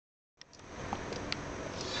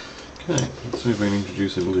Okay, let's see if we can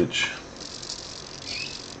introduce a glitch.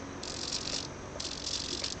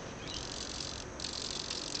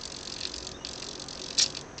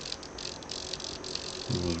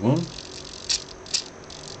 There's one.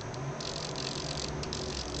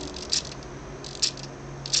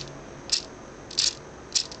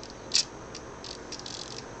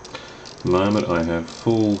 At the moment I have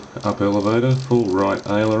full up elevator, full right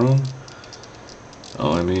aileron.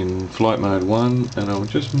 I'm in flight mode 1 and I'm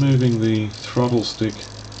just moving the throttle stick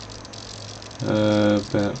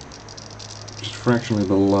about just fractionally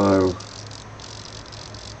below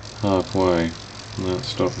halfway. No, it's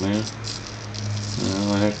stopped now.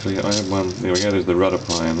 I have one, there we go, there's the rudder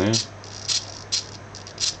plane there.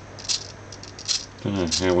 Don't know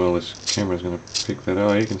how well this camera's going to pick that up.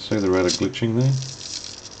 Oh, you can see the rudder glitching there.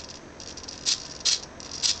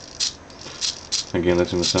 Again,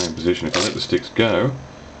 that's in the same position. If I let the sticks go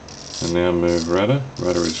and now move rudder,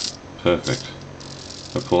 rudder is perfect.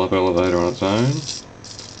 I pull up elevator on its own,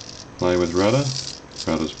 play with rudder,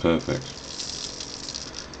 rudder's perfect.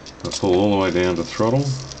 I pull all the way down to throttle,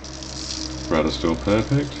 rudder's still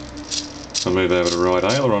perfect. I move over to right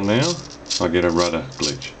aileron now, I get a rudder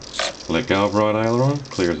glitch. Let go of right aileron,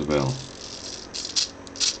 clear as a bell.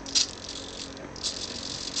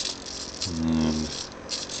 And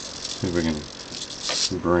see if we can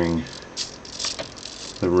bring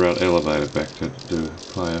the rudder elevator back to do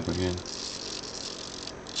play up again.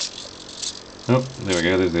 Oh, there we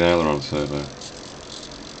go, there's the aileron servo.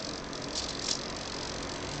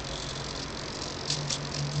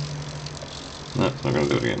 No, it's not going to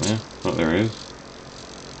do it again now. Oh, there it is.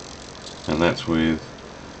 And that's with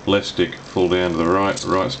left stick full down to the right,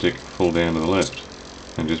 right stick full down to the left.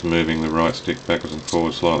 And just moving the right stick backwards and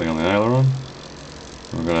forwards slightly on the aileron.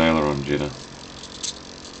 We've got aileron jitter.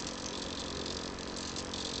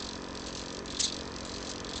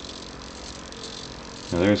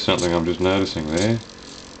 Now there is something I'm just noticing there,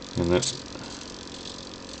 and that,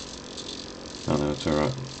 oh no, it's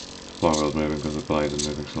alright, flywheel's moving because the blades are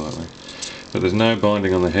moving slightly. But there's no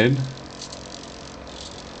binding on the head,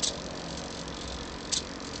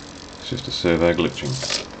 it's just a servo glitching.